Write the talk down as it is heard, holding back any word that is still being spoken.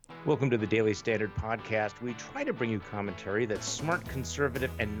Welcome to the Daily Standard Podcast. We try to bring you commentary that's smart, conservative,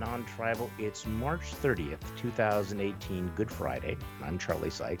 and non-tribal. It's March 30th, 2018, Good Friday. I'm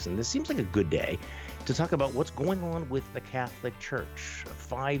Charlie Sykes, and this seems like a good day to talk about what's going on with the Catholic Church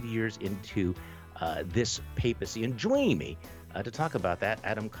 5 years into this papacy. And joining me to talk about that,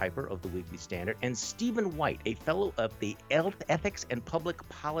 Adam Kuiper of the Weekly Standard and Stephen White, a fellow of the Ethics and Public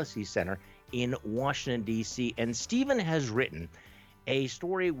Policy Center in Washington, D.C. And Stephen has written a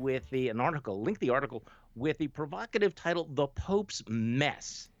story with an lengthy article with the provocative title, The Pope's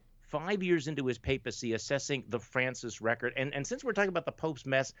Mess, 5 years into his papacy, assessing the Francis record. And since we're talking about the Pope's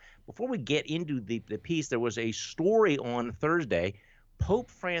mess, before we get into the piece, there was a story on Thursday,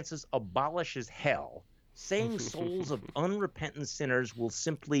 Pope Francis abolishes hell, saying souls of unrepentant sinners will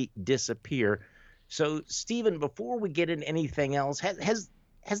simply disappear. So, Stephen, before we get into anything else, has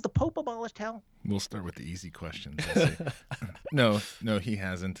the Pope abolished hell? We'll start with the easy questions. No, he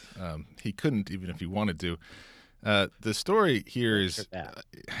hasn't. He couldn't, even if he wanted to. The story here is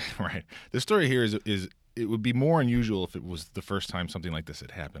right. The story here is it would be more unusual if it was the first time something like this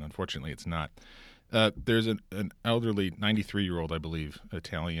had happened. Unfortunately, it's not. There's an elderly 93-year-old, I believe,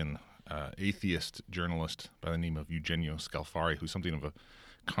 Italian atheist journalist by the name of Eugenio Scalfari, who's something of a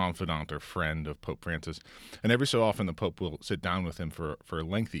confidant or friend of Pope Francis. And every so often the Pope will sit down with him for a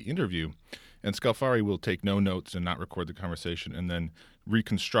lengthy interview, and Scalfari will take no notes and not record the conversation, and then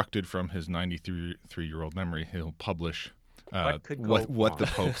reconstructed from his 93-year-old memory, he'll publish what the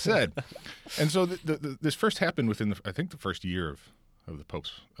Pope said. And so this first happened within, I think, the first year of the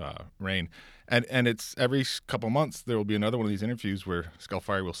Pope's reign. And it's every couple months there will be another one of these interviews where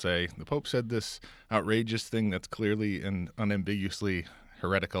Scalfari will say, the Pope said this outrageous thing that's clearly and unambiguously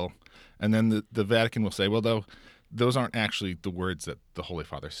heretical. And then the Vatican will say, well, though, those aren't actually the words that the Holy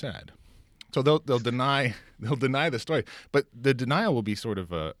Father said. So they'll deny the story. But the denial will be sort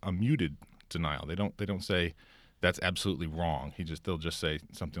of a muted denial. They don't say that's absolutely wrong. They'll just say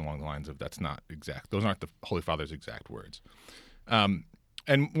something along the lines of that's not exact. Those aren't the Holy Father's exact words. And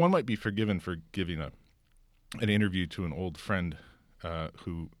one might be forgiven for giving an interview to an old friend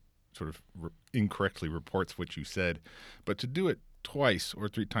who sort of incorrectly reports what you said. But to do it twice or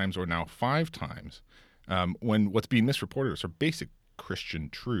three times or now 5 times, when what's being misreported are sort of basic Christian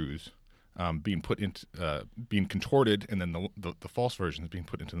truths being put into being contorted, and then the false versions being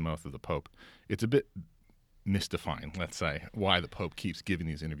put into the mouth of the Pope, it's a bit mystifying, let's say, why the Pope keeps giving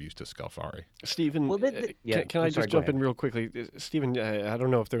these interviews to Scalfari. Stephen, can I just jump in real quickly? Stephen, I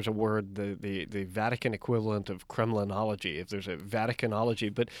don't know if there's a word, the Vatican equivalent of Kremlinology, if there's a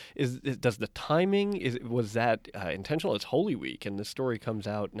Vaticanology, but does the timing, was that intentional? It's Holy Week, and this story comes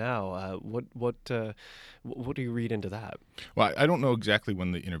out now. What do you read into that? Well, I don't know exactly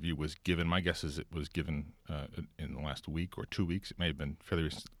when the interview was given. My guess is it was given in the last week or 2 weeks. It may have been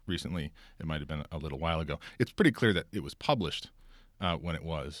fairly recently. It might have been a little while ago. It's pretty clear that it was published when it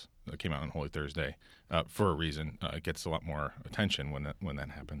came out on Holy Thursday for a reason. It gets a lot more attention when that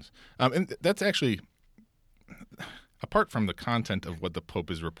happens. And that's actually, apart from the content of what the Pope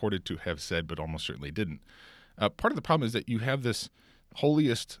is reported to have said, but almost certainly didn't, part of the problem is that you have this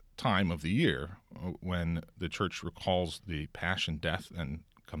holiest time of the year when the Church recalls the passion, death, and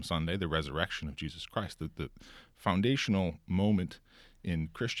come Sunday, the resurrection of Jesus Christ, the foundational moment in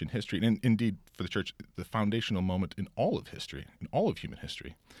Christian history, and indeed for the Church, the foundational moment in all of history, in all of human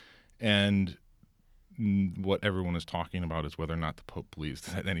history. And what everyone is talking about is whether or not the Pope believes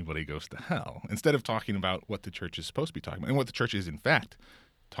that anybody goes to hell, instead of talking about what the Church is supposed to be talking about and what the Church is in fact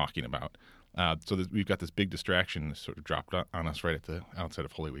talking about. So we've got this big distraction that sort of dropped on us right at the outset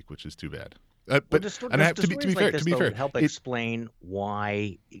of Holy Week, which is too bad. But to be fair, help explain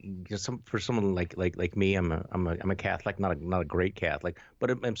why. For someone like me, I'm a Catholic, not a great Catholic,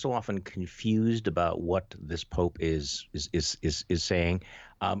 but I'm so often confused about what this Pope is saying.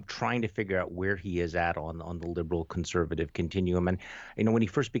 Trying to figure out where he is at on the liberal conservative continuum. And when he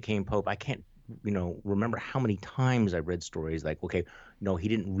first became Pope, I can't remember how many times I read stories like, okay, no, he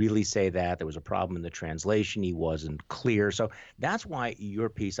didn't really say that. There was a problem in the translation. He wasn't clear. So that's why your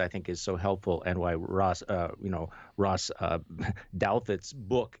piece, I think, is so helpful, and why Ross Douthat's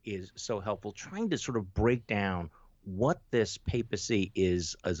book is so helpful, trying to sort of break down what this papacy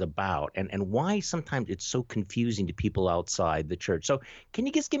is about, and why sometimes it's so confusing to people outside the church. So can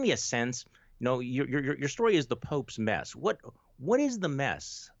you just give me a sense? Your story is the Pope's mess. What is the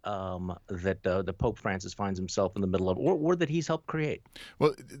mess that the Pope Francis finds himself in the middle of, or that he's helped create?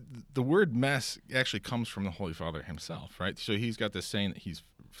 Well, the word mess actually comes from the Holy Father himself, right? So he's got this saying that he's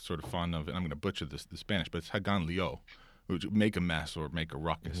sort of fond of, and I'm going to butcher the Spanish, but it's hagan lío, make a mess or make a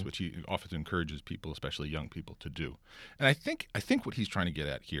ruckus, which he often encourages people, especially young people, to do. And I think what he's trying to get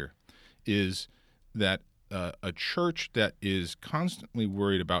at here is that a church that is constantly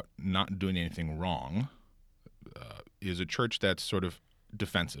worried about not doing anything wrong is a church that's sort of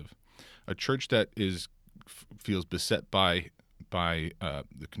defensive. A church that feels beset by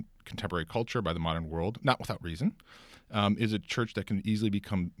the contemporary culture, by the modern world, not without reason, is a church that can easily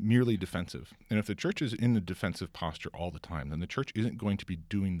become merely defensive. And if the church is in the defensive posture all the time, then the church isn't going to be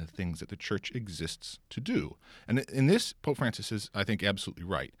doing the things that the church exists to do. And in this, Pope Francis is, I think, absolutely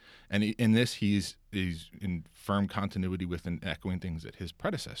right. And in this, he's in firm continuity with and echoing things that his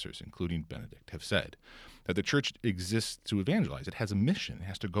predecessors, including Benedict, have said. That the church exists to evangelize. It has a mission. It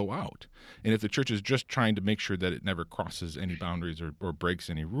has to go out. And if the church is just trying to make sure that it never crosses any boundaries or breaks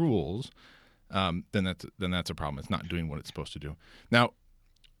any rules, then that's a problem. It's not doing what it's supposed to do. Now,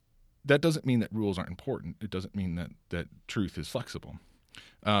 that doesn't mean that rules aren't important. It doesn't mean that truth is flexible.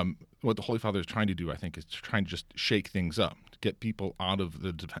 What the Holy Father is trying to do, I think, is trying to just shake things up, to get people out of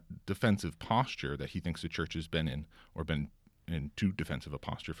the defensive posture that he thinks the church has been in, or been in too defensive a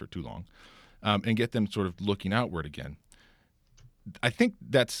posture for too long, and get them sort of looking outward again. I think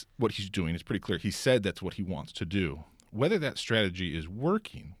that's what he's doing. It's pretty clear. He said that's what he wants to do. Whether that strategy is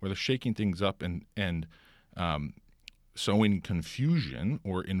working, whether shaking things up and sowing confusion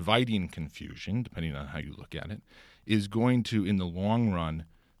or inviting confusion, depending on how you look at it, is going to, in the long run,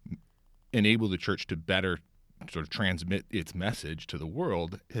 enable the church to better sort of transmit its message to the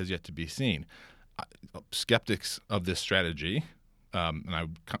world, has yet to be seen. Skeptics of this strategy, and I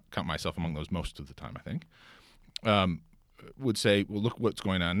would count myself among those most of the time, I think, would say, well, look what's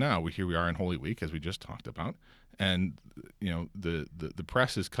going on now. Here we are in Holy Week, as we just talked about, and the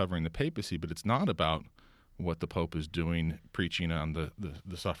press is covering the papacy, but it's not about what the Pope is doing, preaching on the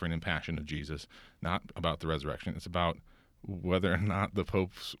suffering and passion of Jesus, not about the resurrection. It's about whether or not the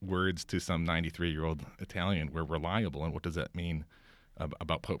Pope's words to some 93-year-old Italian were reliable, and what does that mean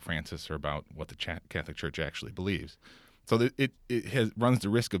about Pope Francis or about what the Catholic Church actually believes. So it runs the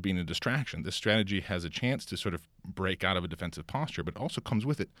risk of being a distraction. This strategy has a chance to sort of break out of a defensive posture, but also comes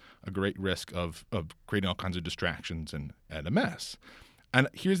with it a great risk of creating all kinds of distractions and a mess. And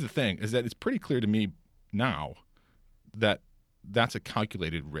here's the thing, is that it's pretty clear to me now that that's a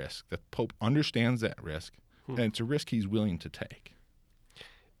calculated risk, that Pope understands that risk, and it's a risk he's willing to take.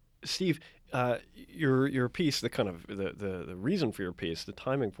 Steve, your piece, the kind of the reason for your piece, the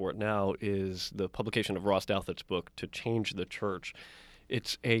timing for it now, is the publication of Ross Douthat's book, To Change the Church.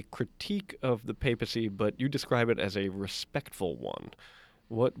 It's a critique of the papacy, but you describe it as a respectful one.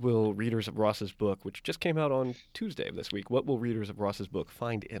 What will readers of Ross's book, which just came out on Tuesday of this week, what will readers of Ross's book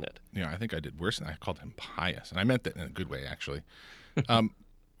find in it? Yeah, I think I did worse than I called him pious, and I meant that in a good way, actually.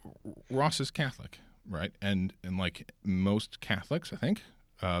 Ross is Catholic, right? And like most Catholics, I think,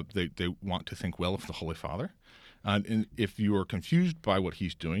 they want to think well of the Holy Father. And if you are confused by what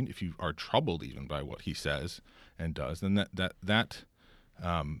he's doing, if you are troubled even by what he says and does, then that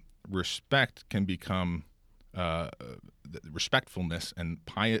respect can become respectfulness and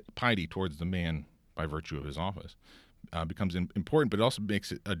piety towards the man by virtue of his office becomes important, but it also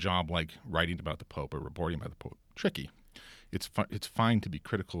makes it a job like writing about the Pope or reporting about the Pope tricky. It's fine to be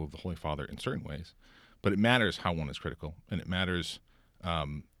critical of the Holy Father in certain ways, but it matters how one is critical, and it matters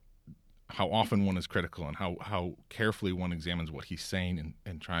how often one is critical and how carefully one examines what he's saying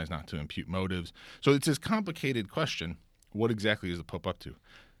and tries not to impute motives. So it's this complicated question, what exactly is the Pope up to?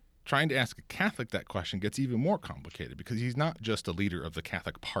 Trying to ask a Catholic that question gets even more complicated because he's not just a leader of the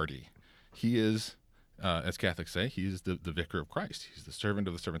Catholic party. He is, as Catholics say, he is the vicar of Christ. He's the servant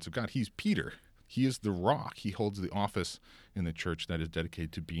of the servants of God. He's Peter. He is the rock. He holds the office in the church that is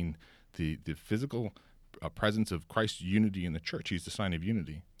dedicated to being the physical presence of Christ's unity in the church. He's the sign of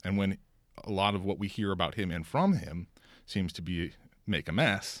unity. And when a lot of what we hear about him and from him seems to be make a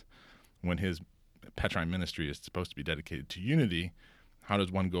mess, when his Petrine ministry is supposed to be dedicated to unity, how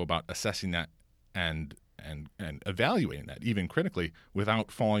does one go about assessing that and evaluating that, even critically,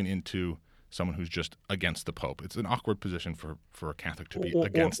 without falling into someone who's just against the Pope? It's an awkward position for a Catholic to be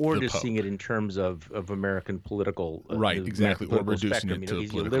against the Pope. Or just seeing it in terms of American political right, exactly, American or reducing spectrum. it to is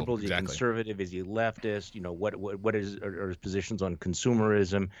political. he liberal? Is exactly. he conservative? Is he leftist? What are his positions on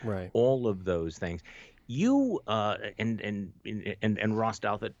consumerism? Right. All of those things. You and Ross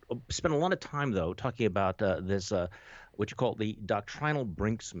Douthat spent a lot of time though talking about this. What you call the doctrinal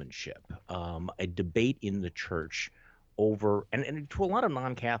brinksmanship, a debate in the church over, and to a lot of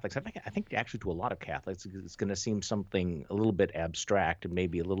non-Catholics, I think actually to a lot of Catholics, it's going to seem something a little bit abstract and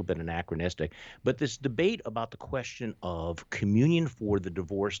maybe a little bit anachronistic, but this debate about the question of communion for the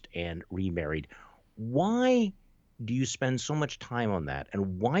divorced and remarried. Why do you spend so much time on that?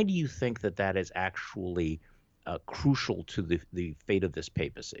 And why do you think that that is actually crucial to the fate of this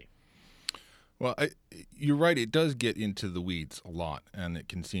papacy? Well, you're right. It does get into the weeds a lot, and it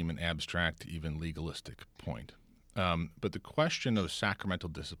can seem an abstract, even legalistic point. But the question of sacramental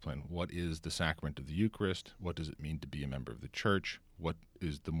discipline, what is the sacrament of the Eucharist? What does it mean to be a member of the Church? What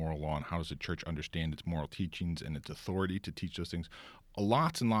is the moral law, and how does the Church understand its moral teachings and its authority to teach those things?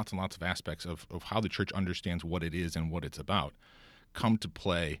 Lots and lots and lots of aspects of how the Church understands what it is and what it's about come to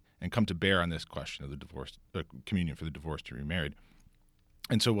play and come to bear on this question of the divorce, communion for the divorced and remarried.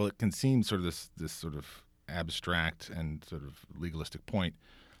 And so, while it can seem sort of this sort of abstract and sort of legalistic point,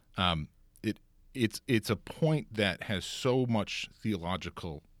 it's a point that has so much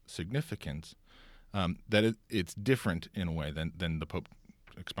theological significance that it's different in a way than the Pope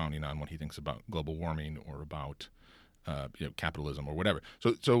expounding on what he thinks about global warming or about capitalism or whatever.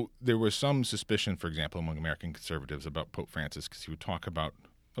 So there was some suspicion, for example, among American conservatives about Pope Francis, because he would talk about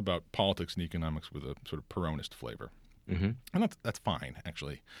politics and economics with a sort of Peronist flavor. Mm-hmm. And that's fine,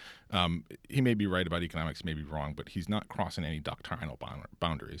 actually. He may be right about economics, may be wrong, but he's not crossing any doctrinal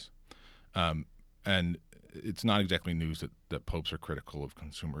boundaries. And it's not exactly news that popes are critical of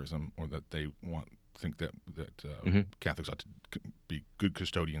consumerism or that they think that Catholics ought to be good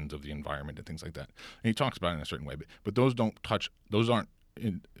custodians of the environment and things like that. And he talks about it in a certain way, but those aren't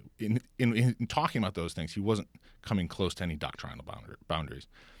in talking about those things. He wasn't coming close to any doctrinal boundaries.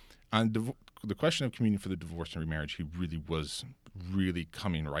 On the question of communion for the divorced and remarriage, he really was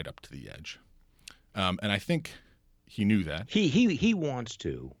coming right up to the edge, and I think he knew that. He wants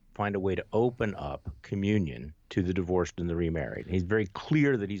to find a way to open up communion to the divorced and the remarried. He's very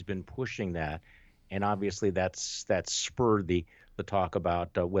clear that he's been pushing that, and obviously that's spurred the talk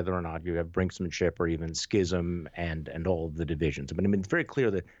about whether or not you have brinksmanship or even schism and all of the divisions. But I mean, it's very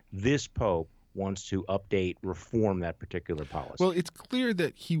clear that this Pope wants to update, reform that particular policy. Well, it's clear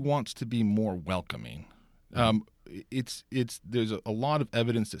that he wants to be more welcoming. There's a lot of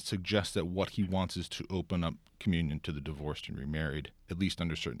evidence that suggests that what he wants is to open up communion to the divorced and remarried, at least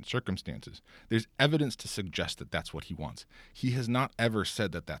under certain circumstances. There's evidence to suggest that that's what he wants. He has not ever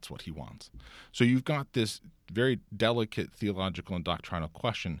said that that's what he wants. So you've got this very delicate theological and doctrinal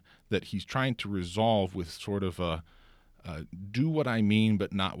question that he's trying to resolve with sort of a do what I mean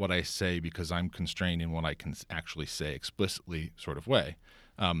but not what I say because I'm constrained in what I can actually say explicitly sort of way.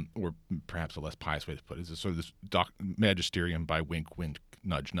 Or perhaps a less pious way to put it is sort of this magisterium by wink, wink,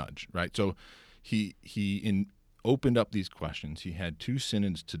 nudge, nudge, right? So he opened up these questions. He had 2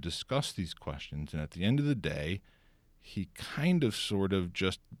 synods to discuss these questions, and at the end of the day, he kind of sort of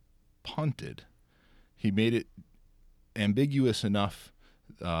just punted. He made it ambiguous enough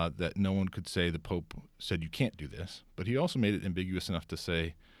that no one could say the Pope said you can't do this, but he also made it ambiguous enough to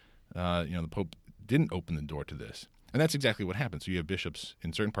say, the Pope didn't open the door to this. And that's exactly what happened. So you have bishops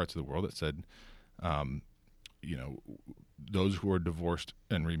in certain parts of the world that said, those who are divorced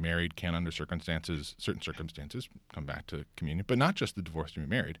and remarried can, under certain circumstances, come back to communion. But not just the divorced and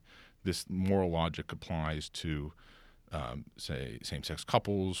remarried. This moral logic applies to, say, same-sex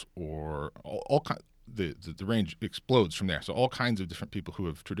couples or all kinds. The range explodes from there. So all kinds of different people who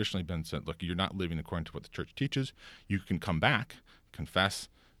have traditionally been said, look, you're not living according to what the Church teaches. You can come back, confess,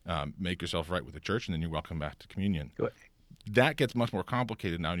 make yourself right with the Church, and then you're welcome back to communion. That gets much more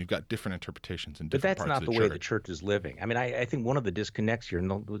complicated now, and you've got different interpretations in different parts of the Church. But that's not the way the Church is living. I mean, I think one of the disconnects here,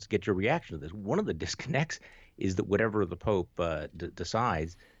 and let's get your reaction to this, one of the disconnects is that whatever the Pope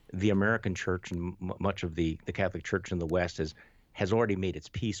decides, the American Church and much of the Catholic Church in the West has already made its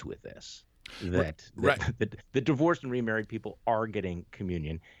peace with this. That the divorced and remarried people are getting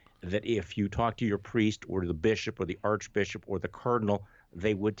communion, that if you talk to your priest or the bishop or the archbishop or the cardinal,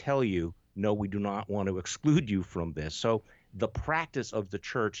 they would tell you, no, we do not want to exclude you from this. So the practice of the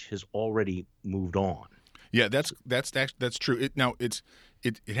Church has already moved on. Yeah, that's true.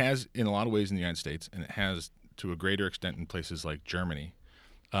 It has in a lot of ways in the United States, and it has to a greater extent in places like Germany.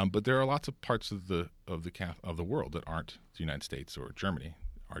 But there are lots of parts of the world that aren't the United States or Germany.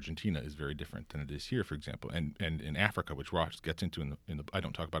 Argentina is very different than it is here, for example, and in Africa, which Ross gets into in the I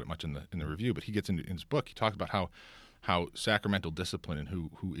don't talk about it much in the review, but he gets into in his book. He talks about how sacramental discipline and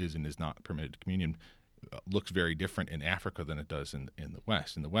who is and is not permitted to communion looks very different in Africa than it does in the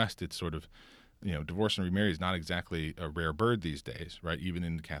West. In the West, it's sort of, divorce and remarry is not exactly a rare bird these days, right? Even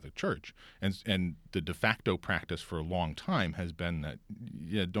in the Catholic Church, and the de facto practice for a long time has been that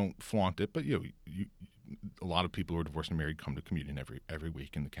don't flaunt it, but a lot of people who are divorced and married come to communion every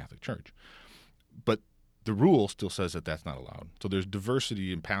week in the Catholic Church. But the rule still says that that's not allowed. So there's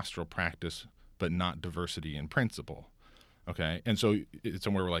diversity in pastoral practice, but not diversity in principle. Okay, and so it's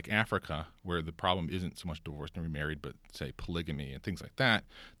somewhere like Africa, where the problem isn't so much divorced and remarried, but say polygamy and things like that.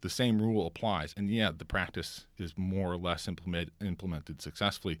 The same rule applies, and yeah, the practice is more or less implemented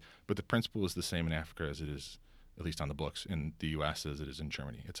successfully, but the principle is the same in Africa as it is, at least on the books, in the U.S. as it is in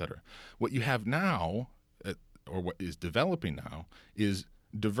Germany, etc. What you have now, or what is developing now, is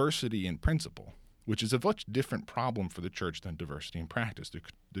diversity in principle, which is a much different problem for the church than diversity in practice.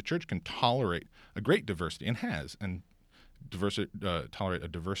 The church can tolerate a great diversity, and has, and tolerate a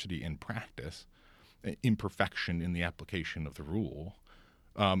diversity in practice, imperfection in the application of the rule.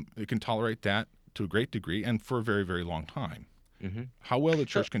 It can tolerate that to a great degree and for a very, very long time. Mm-hmm. How well the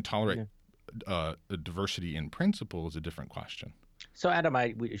church can tolerate a diversity in principle is a different question. So, Adam,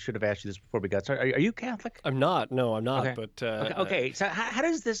 we should have asked you this before we got started. Are you Catholic? I'm not. No, I'm not. Okay. But okay. So, how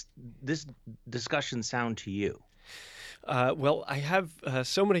does this discussion sound to you? Well, I have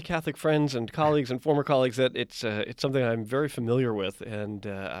so many Catholic friends and colleagues and former colleagues that it's something I'm very familiar with, and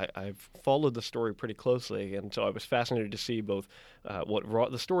I've followed the story pretty closely, and so I was fascinated to see both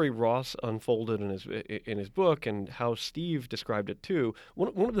the story Ross unfolded in his book and how Steve described it too.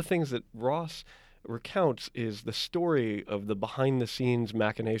 One of the things that Ross recounts is the story of the behind-the-scenes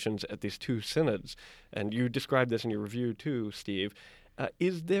machinations at these two synods, and you described this in your review too, Steve.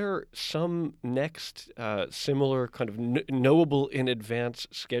 Is there some next similar kind of knowable in advance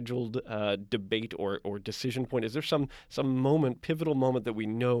scheduled debate or decision point? Is there some moment, pivotal moment that we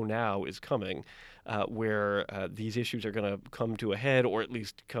know now is coming where these issues are going to come to a head, or at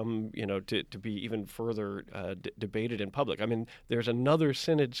least come, to be even further debated in public? I mean, there's another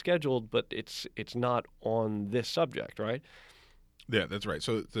synod scheduled, but it's not on this subject, right? Yeah, that's right.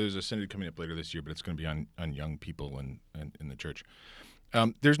 So there's a synod coming up later this year, but it's going to be on young people and in the church.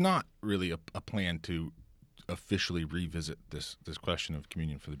 There's not really a plan to officially revisit this question of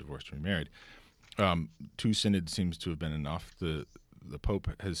communion for the divorced and remarried. Two synods seems to have been enough. The Pope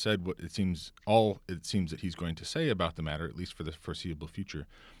has said what it seems that he's going to say about the matter, at least for the foreseeable future.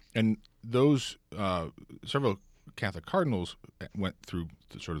 And those several Catholic cardinals went through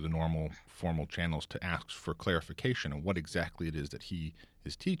sort of the normal formal channels to ask for clarification on what exactly it is that he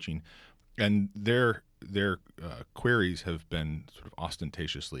is teaching, and their queries have been sort of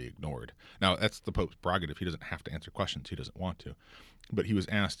ostentatiously ignored. Now, that's the Pope's prerogative. He doesn't have to answer questions. He doesn't want to. But he was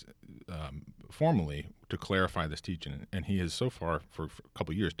asked formally to clarify this teaching, and he has so far, for a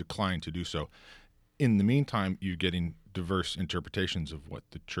couple of years, declined to do so. In the meantime, you're getting diverse interpretations of what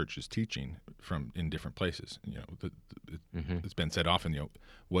the church is teaching in different places. It's been said often,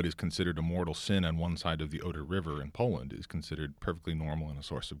 what is considered a mortal sin on one side of the Oder River in Poland is considered perfectly normal and a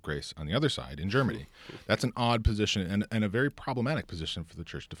source of grace on the other side in Germany. That's an odd position and a very problematic position for the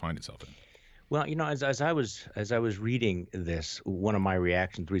church to find itself in. Well, as I was reading this, one of my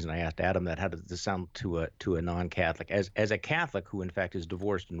reactions, the reason I asked Adam that, how does this sound to a non-Catholic, as a Catholic who in fact is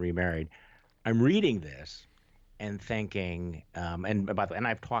divorced and remarried, I'm reading this and thinking, and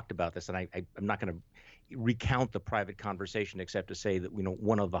I've talked about this, and I'm not going to recount the private conversation except to say that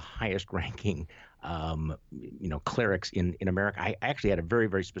one of the highest-ranking clerics in America. I actually had a very,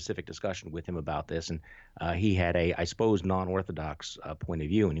 very specific discussion with him about this, and he had a, I suppose, non-orthodox point of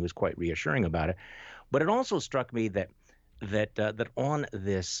view, and he was quite reassuring about it. But it also struck me that on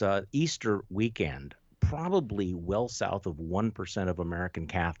this Easter weekend, probably well south of 1% of American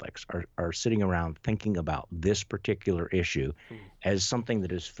Catholics are sitting around thinking about this particular issue as something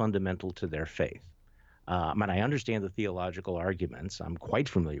that is fundamental to their faith. I understand the theological arguments. I'm quite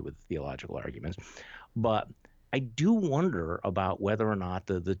familiar with the theological arguments, but I do wonder about whether or not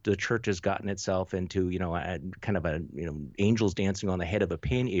the church has gotten itself into a kind of a angels dancing on the head of a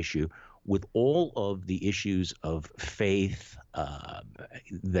pin issue with all of the issues of faith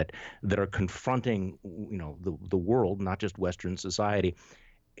that are confronting the world, not just Western society.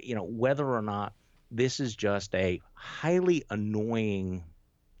 Whether or not this is just a highly annoying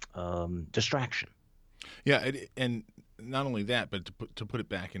distraction. Yeah, and not only that, but to put it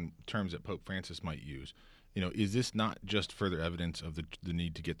back in terms that Pope Francis might use, is this not just further evidence of the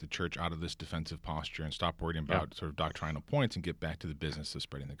need to get the church out of this defensive posture and stop worrying about sort of doctrinal points and get back to the business of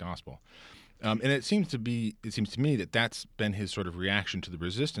spreading the gospel? And it seems to me that that's been his sort of reaction to the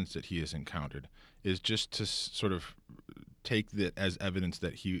resistance that he has encountered, is just to sort of take that as evidence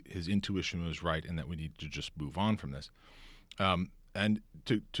that his intuition was right and that we need to just move on from this. And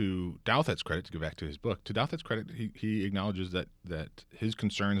to Douthat's credit, to go back to his book, to Douthat's credit, he acknowledges that his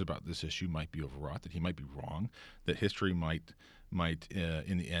concerns about this issue might be overwrought, that he might be wrong, that history might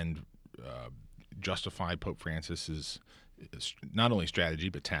in the end justify Pope Francis's not only strategy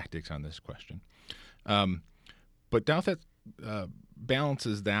but tactics on this question. But Douthat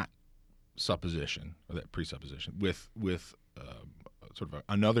balances that supposition or that presupposition with sort of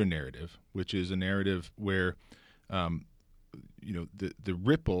another narrative, which is a narrative where the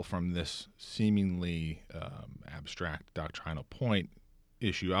ripple from this seemingly abstract doctrinal point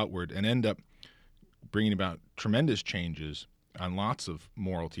issue outward and end up bringing about tremendous changes on lots of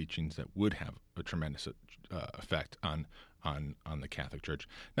moral teachings that would have a tremendous effect on the Catholic Church,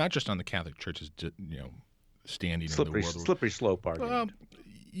 not just on the Catholic Church's standing in the world. Slippery slope argument.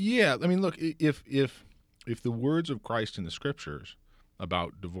 Yeah, I mean, look, if the words of Christ in the Scriptures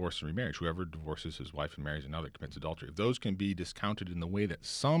about divorce and remarriage, whoever divorces his wife and marries another commits adultery, if those can be discounted in the way that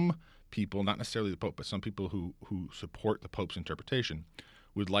some people, not necessarily the Pope, but some people who support the Pope's interpretation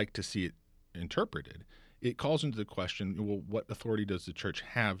would like to see it interpreted, it calls into the question, well, what authority does the Church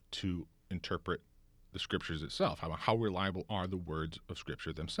have to interpret the Scriptures itself? How reliable are the words of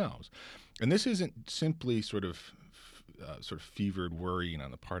Scripture themselves? And this isn't simply sort of fevered worrying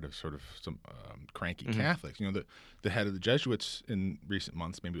on the part of sort of some cranky Catholics. The head of the Jesuits in recent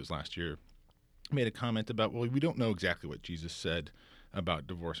months, maybe it was last year, made a comment about, well, we don't know exactly what Jesus said about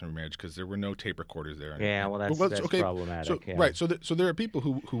divorce and remarriage because there were no tape recorders there. That's okay. problematic. Right. So there are people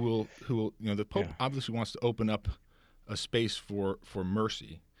who will the Pope obviously wants to open up a space for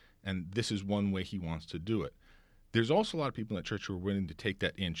mercy, and this is one way he wants to do it. There's also a lot of people in the Church who are willing to take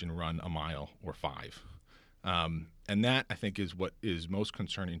that inch and run a mile or 5. And that, I think, is what is most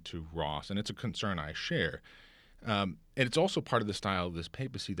concerning to Ross, and it's a concern I share. And it's also part of the style of this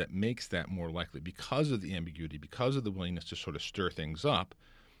papacy that makes that more likely because of the ambiguity, because of the willingness to sort of stir things up.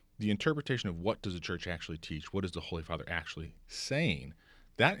 The interpretation of what does the Church actually teach, what is the Holy Father actually saying,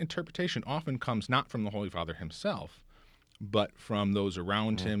 that interpretation often comes not from the Holy Father himself, but from those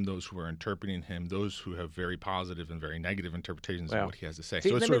around him, those who are interpreting him, those who have very positive and very negative interpretations of what he has to say.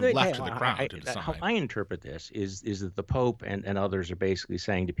 So it's sort of left to the crowd to decide. How I interpret this is that the Pope and others are basically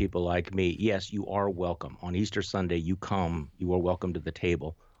saying to people like me, yes, you are welcome. On Easter Sunday, you are welcome to the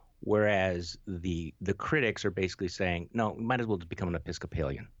table. Whereas the critics are basically saying, no, you might as well just become an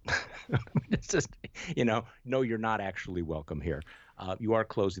Episcopalian. It's just, no, you're not actually welcome here. You are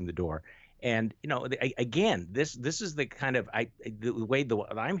closing the door. And again, this is the kind of the way that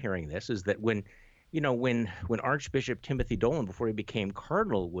I'm hearing this is that when Archbishop Timothy Dolan, before he became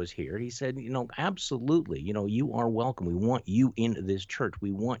cardinal, was here, he said, absolutely, you are welcome. We want you in this church.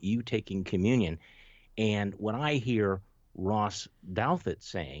 We want you taking communion. And what I hear Ross Douthat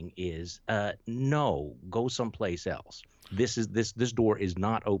saying is, no, go someplace else. This door is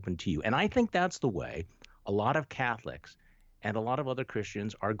not open to you. And I think that's the way a lot of Catholics and a lot of other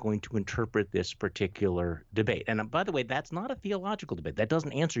Christians are going to interpret this particular debate. And by the way, that's not a theological debate. That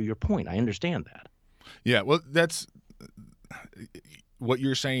doesn't answer your point. I understand that. Yeah, well, that's what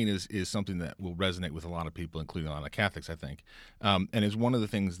you're saying is something that will resonate with a lot of people, including a lot of Catholics, I think. And it's one of the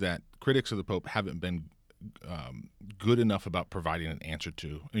things that critics of the Pope haven't been good enough about providing an answer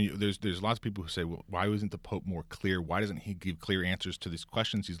to. I mean, there's lots of people who say, well, why wasn't the Pope more clear? Why doesn't he give clear answers to these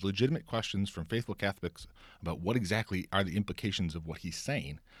questions, these legitimate questions from faithful Catholics about what exactly are the implications of what he's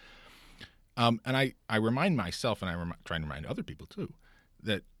saying? And I remind myself, and I'm trying to remind other people too,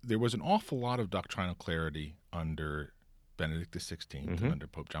 that there was an awful lot of doctrinal clarity under Benedict XVI and under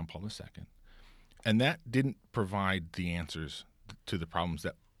Pope John Paul II. And that didn't provide the answers to the problems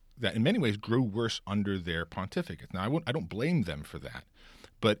that in many ways grew worse under their pontificate. Now, I don't blame them for that.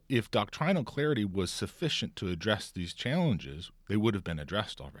 But if doctrinal clarity was sufficient to address these challenges, they would have been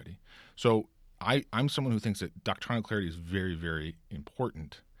addressed already. So I'm someone who thinks that doctrinal clarity is very, very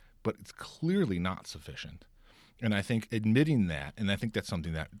important, but it's clearly not sufficient. And I think admitting that, and I think that's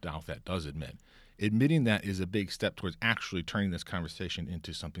something that Douthat does admitting that is a big step towards actually turning this conversation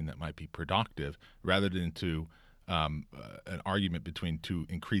into something that might be productive rather than into an argument between two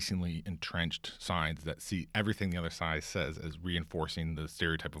increasingly entrenched sides that see everything the other side says as reinforcing the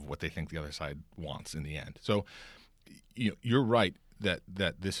stereotype of what they think the other side wants in the end. So you're right that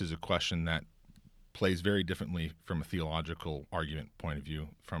this is a question that plays very differently from a theological argument point of view,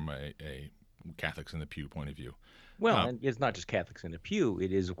 from a Catholics in the pew point of view. Well, and it's not just Catholics in the pew.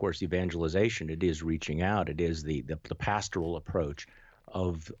 It is, of course, evangelization. It is reaching out. It is the pastoral approach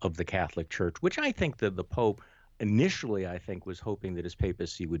of the Catholic Church, which I think that the Pope initially, I think, was hoping that his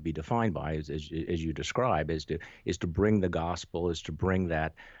papacy would be defined by, as you describe, is to bring the gospel, is to bring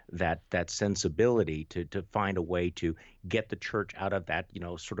that sensibility to find a way to get the church out of that,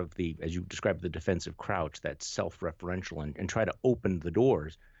 sort of as you described, the defensive crouch, that self-referential, and try to open the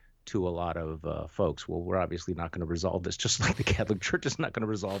doors to a lot of folks. Well, we're obviously not going to resolve this, just like the Catholic Church is not going to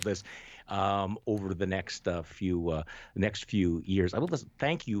resolve this over the next few years. I will just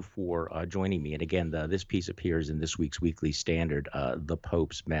thank you for joining me. And again, this piece appears in this week's Weekly Standard, "The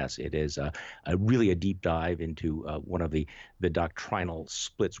Pope's Mess." It is really a deep dive into one of the doctrinal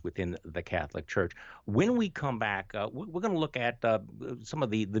splits within the Catholic Church. When we come back, we're going to look at some of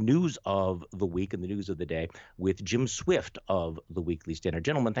the news of the week and the news of the day with Jim Swift of the Weekly Standard.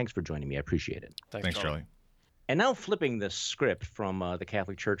 Gentlemen, thanks for joining me. I appreciate it. Thanks, Charlie. And now flipping the script from the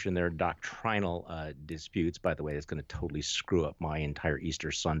Catholic Church and their doctrinal disputes. By the way, it's going to totally screw up my entire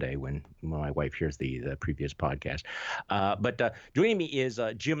Easter Sunday when my wife hears the previous podcast. But joining me is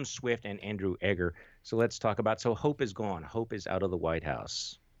Jim Swift and Andrew Egger. So let's talk about, so Hope is gone. Hope is out of the White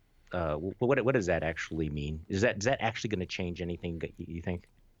House. What does that actually mean? Is that actually going to change anything, you think?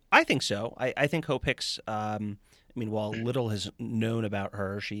 I think so. I think Hope Hicks, while little is known about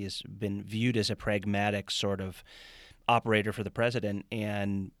her, she has been viewed as a pragmatic sort of operator for the president.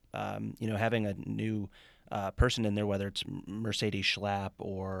 And, having a new person in there, whether it's Mercedes Schlapp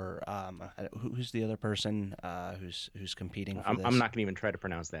or who's the other person who's competing for this? I'm not going to even try to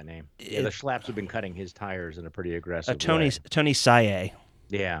pronounce that name. The Schlapps have been cutting his tires in a pretty aggressive way. Tony Saye.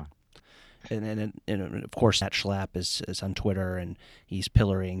 Yeah. And of course, Matt Schlapp is on Twitter, and he's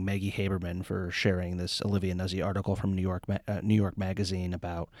pillorying Maggie Haberman for sharing this Olivia Nuzzi article from New York Magazine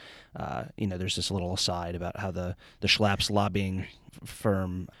about, there's this little aside about how the Schlapp's lobbying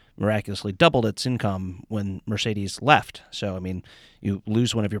firm miraculously doubled its income when Mercedes left. So, you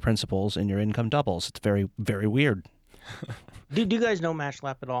lose one of your principals and your income doubles. It's very, very weird. Do you guys know Matt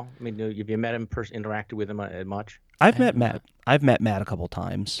Schlapp at all? Have you met him, interacted with him much? I've met Matt. I've met Matt a couple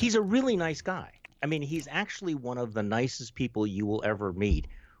times. He's a really nice guy. He's actually one of the nicest people you will ever meet,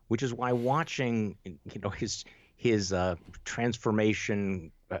 which is why watching, his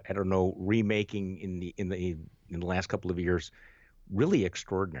transformation, remaking in the last couple of years, really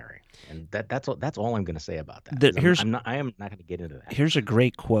extraordinary. And that's all I'm going to say about that. I am not going to get into that. Here's a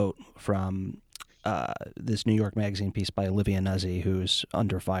great quote from this New York Magazine piece by Olivia Nuzzi, who's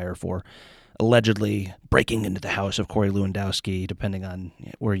under fire for allegedly breaking into the house of Corey Lewandowski, depending on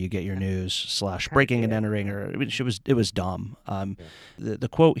where you get your news, / breaking and entering, or it was dumb. The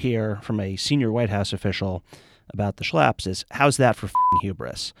quote here from a senior White House official about the Schlapps is, "How's that for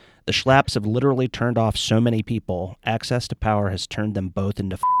hubris? The Schlapps have literally turned off so many people. Access to power has turned them both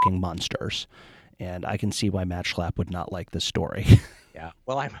into monsters." And I can see why Matt Schlapp would not like this story. Yeah.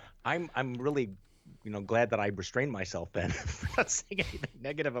 Well, I'm really glad that I restrained myself then for not saying anything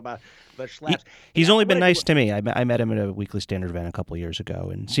negative about the Schlapps. He's only been nice to me. I met him at a Weekly Standard event a couple of years ago,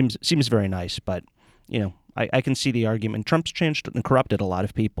 and seems very nice. But I can see the argument. Trump's changed and corrupted a lot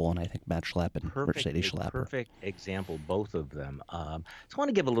of people, and I think Matt Schlapp and Mercedes Schlapp. Perfect example, both of them. So I want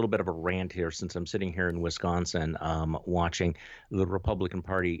to give a little bit of a rant here, since I'm sitting here in Wisconsin, watching the Republican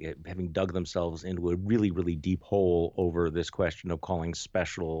Party having dug themselves into a really, really deep hole over this question of calling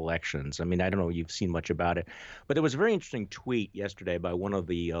special elections. I don't know if you've seen much about it, but there was a very interesting tweet yesterday by one of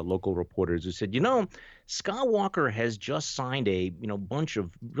the local reporters who said, Scott Walker has just signed a bunch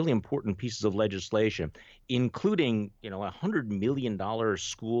of really important pieces of legislation, including $100 million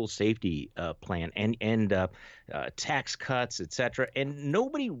school safety plan and tax cuts, etc. And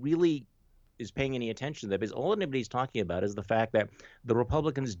nobody really is paying any attention to that, because all anybody's talking about is the fact that the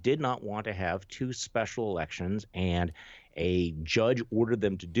Republicans did not want to have two special elections, and a judge ordered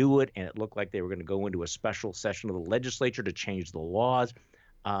them to do it, and it looked like they were going to go into a special session of the legislature to change the laws.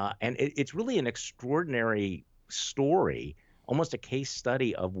 And it's really an extraordinary story, almost a case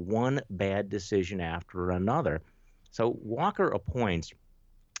study of one bad decision after another. So Walker appoints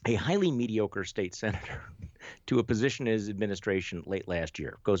a highly mediocre state senator to a position in his administration late last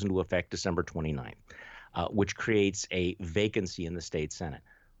year. Goes into effect December 29th, which creates a vacancy in the state Senate.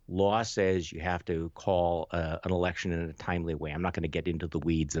 Law says you have to call an election in a timely way. I'm not going to get into the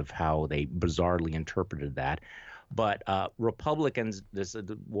weeds of how they bizarrely interpreted that. But Republicans,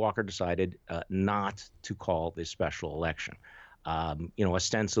 Walker decided not to call this special election.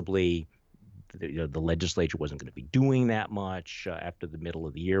 Ostensibly, the legislature wasn't going to be doing that much after the middle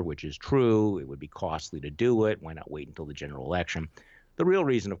of the year, which is true. It would be costly to do it. Why not wait until the general election? The real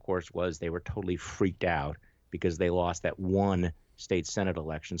reason, of course, was they were totally freaked out because they lost that one state Senate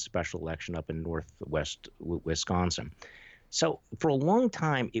election, special election up in northwest Wisconsin. So for a long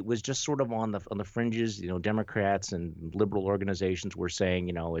time, it was just sort of on the fringes. Democrats and liberal organizations were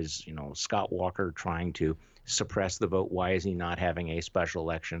saying, is Scott Walker trying to suppress the vote? Why is he not having a special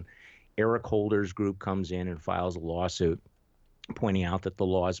election? Eric Holder's group comes in and files a lawsuit pointing out that the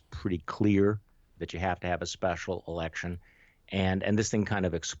law is pretty clear that you have to have a special election. And this thing kind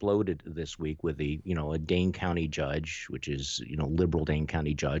of exploded this week with a Dane County judge, which is, liberal Dane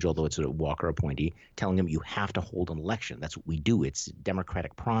County judge, although it's a Walker appointee, telling him you have to hold an election. That's what we do. It's a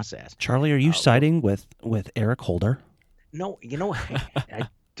democratic process. Charlie, are you siding with Eric Holder? No,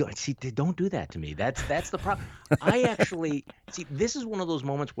 don't do that to me. That's the problem. I actually this is one of those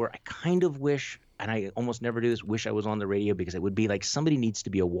moments where I kind of wish, and I almost never do this, wish I was on the radio, because it would be like somebody needs to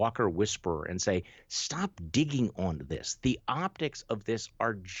be a Walker whisperer and say, stop digging on this. The optics of this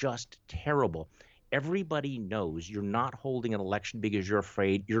are just terrible. Everybody knows you're not holding an election because you're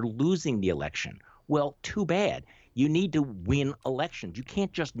afraid you're losing the election. Well, too bad. You need to win elections. You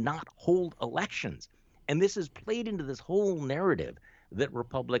can't just not hold elections. And this is played into this whole narrative that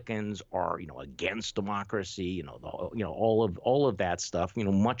Republicans are, against democracy, all of that stuff,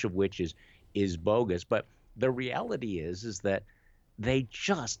 much of which is bogus. But the reality is that they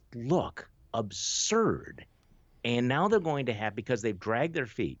just look absurd. And now they're going to have, because they've dragged their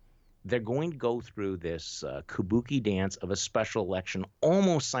feet, they're going to go through this kabuki dance of a special election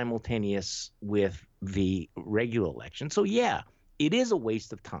almost simultaneous with the regular election. So, yeah, it is a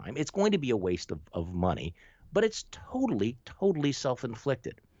waste of time. It's going to be a waste of money. But it's totally, totally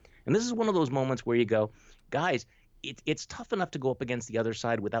self-inflicted. And this is one of those moments where you go, guys, it's tough enough to go up against the other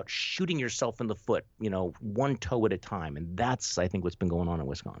side without shooting yourself in the foot, one toe at a time. And that's, I think, what's been going on in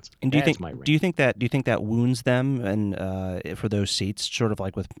Wisconsin. And do you think that wounds them and for those seats, sort of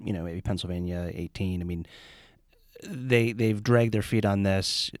like with maybe Pennsylvania 18? I mean, they've dragged their feet on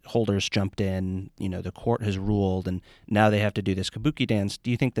this. Holder's jumped in. The court has ruled, and now they have to do this kabuki dance. Do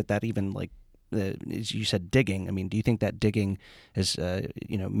you think that even as you said, digging? I mean, do you think that digging has,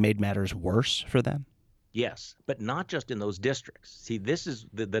 made matters worse for them? Yes, but not just in those districts. See, this is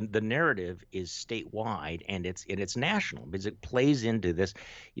the narrative is statewide, and it's national, because it plays into this,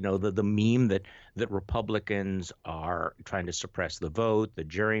 the meme that Republicans are trying to suppress the vote, the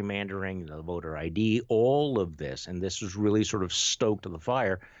gerrymandering, the voter ID, all of this, and this is really sort of stoked the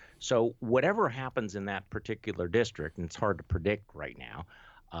fire. So whatever happens in that particular district, and it's hard to predict right now.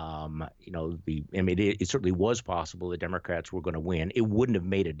 It certainly was possible the Democrats were going to win. It wouldn't have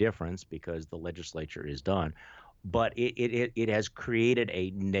made a difference because the legislature is done. But it has created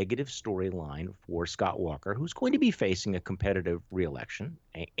a negative storyline for Scott Walker, who's going to be facing a competitive reelection.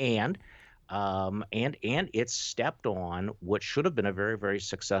 And it's stepped on what should have been a very, very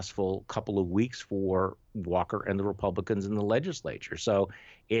successful couple of weeks for Walker and the Republicans in the legislature. So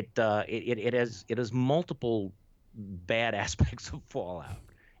it has multiple bad aspects of fallout.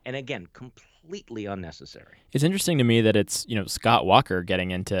 And again, completely unnecessary. It's interesting to me that it's, Scott Walker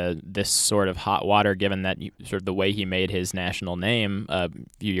getting into this sort of hot water, given that sort of the way he made his national name a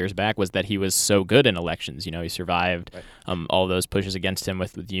few years back was that he was so good in elections. He survived all those pushes against him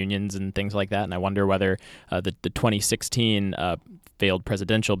with unions and things like that. And I wonder whether the 2016 failed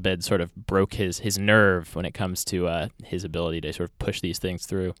presidential bid sort of broke his nerve when it comes to his ability to sort of push these things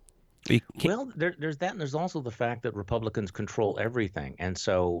through. Well, there's that, and there's also the fact that Republicans control everything. And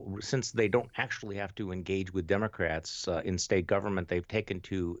so since they don't actually have to engage with Democrats in state government, they've taken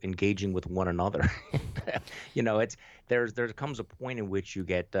to engaging with one another. There comes a point in which you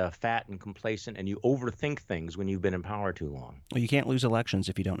get fat and complacent, and you overthink things when you've been in power too long. Well, you can't lose elections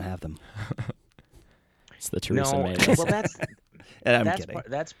if you don't have them. It's the Theresa May. Well, I'm kidding.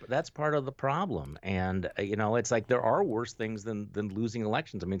 That's part of the problem, and it's like there are worse things than losing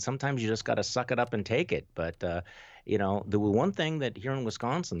elections. I mean, sometimes you just got to suck it up and take it. But the one thing that here in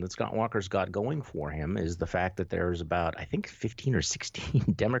Wisconsin that Scott Walker's got going for him is the fact that there's about, I think, 15 or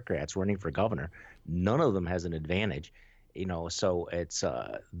 16 Democrats running for governor. None of them has an advantage. So it's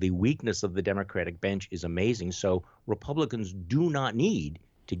the weakness of the Democratic bench is amazing. So Republicans do not need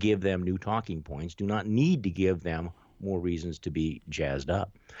to give them new talking points, do not need to give them more reasons to be jazzed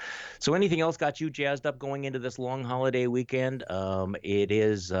up. So anything else got you jazzed up going into this long holiday weekend? It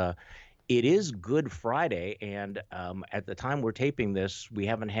is Good Friday, and at the time we're taping this, we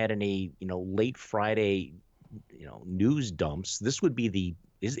haven't had any late Friday news dumps. This would be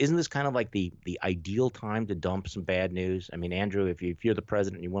isn't this kind of like the ideal time to dump some bad news? I mean, Andrew, if you're the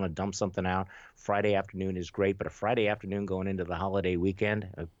president and you want to dump something out, Friday afternoon is great, but a Friday afternoon going into the holiday weekend,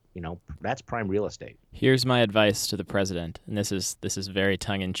 that's prime real estate. Here's my advice to the president, and this is very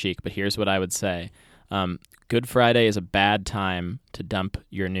tongue-in-cheek, but here's what I would say. Good Friday is a bad time to dump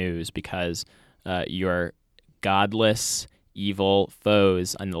your news because your godless, evil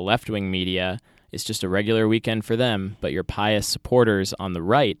foes in the left-wing media, it's just a regular weekend for them, but your pious supporters on the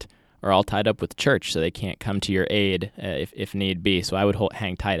right are all tied up with church, so they can't come to your aid if need be. So I would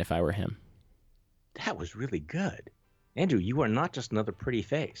hang tight if I were him. That was really good. Andrew, you are not just another pretty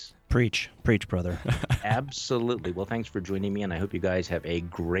face. Preach, brother. Absolutely. Well, thanks for joining me, and I hope you guys have a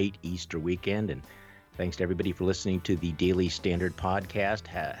great Easter weekend. And thanks to everybody for listening to the Daily Standard podcast.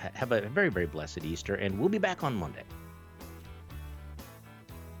 Have a very, very blessed Easter, and we'll be back on Monday.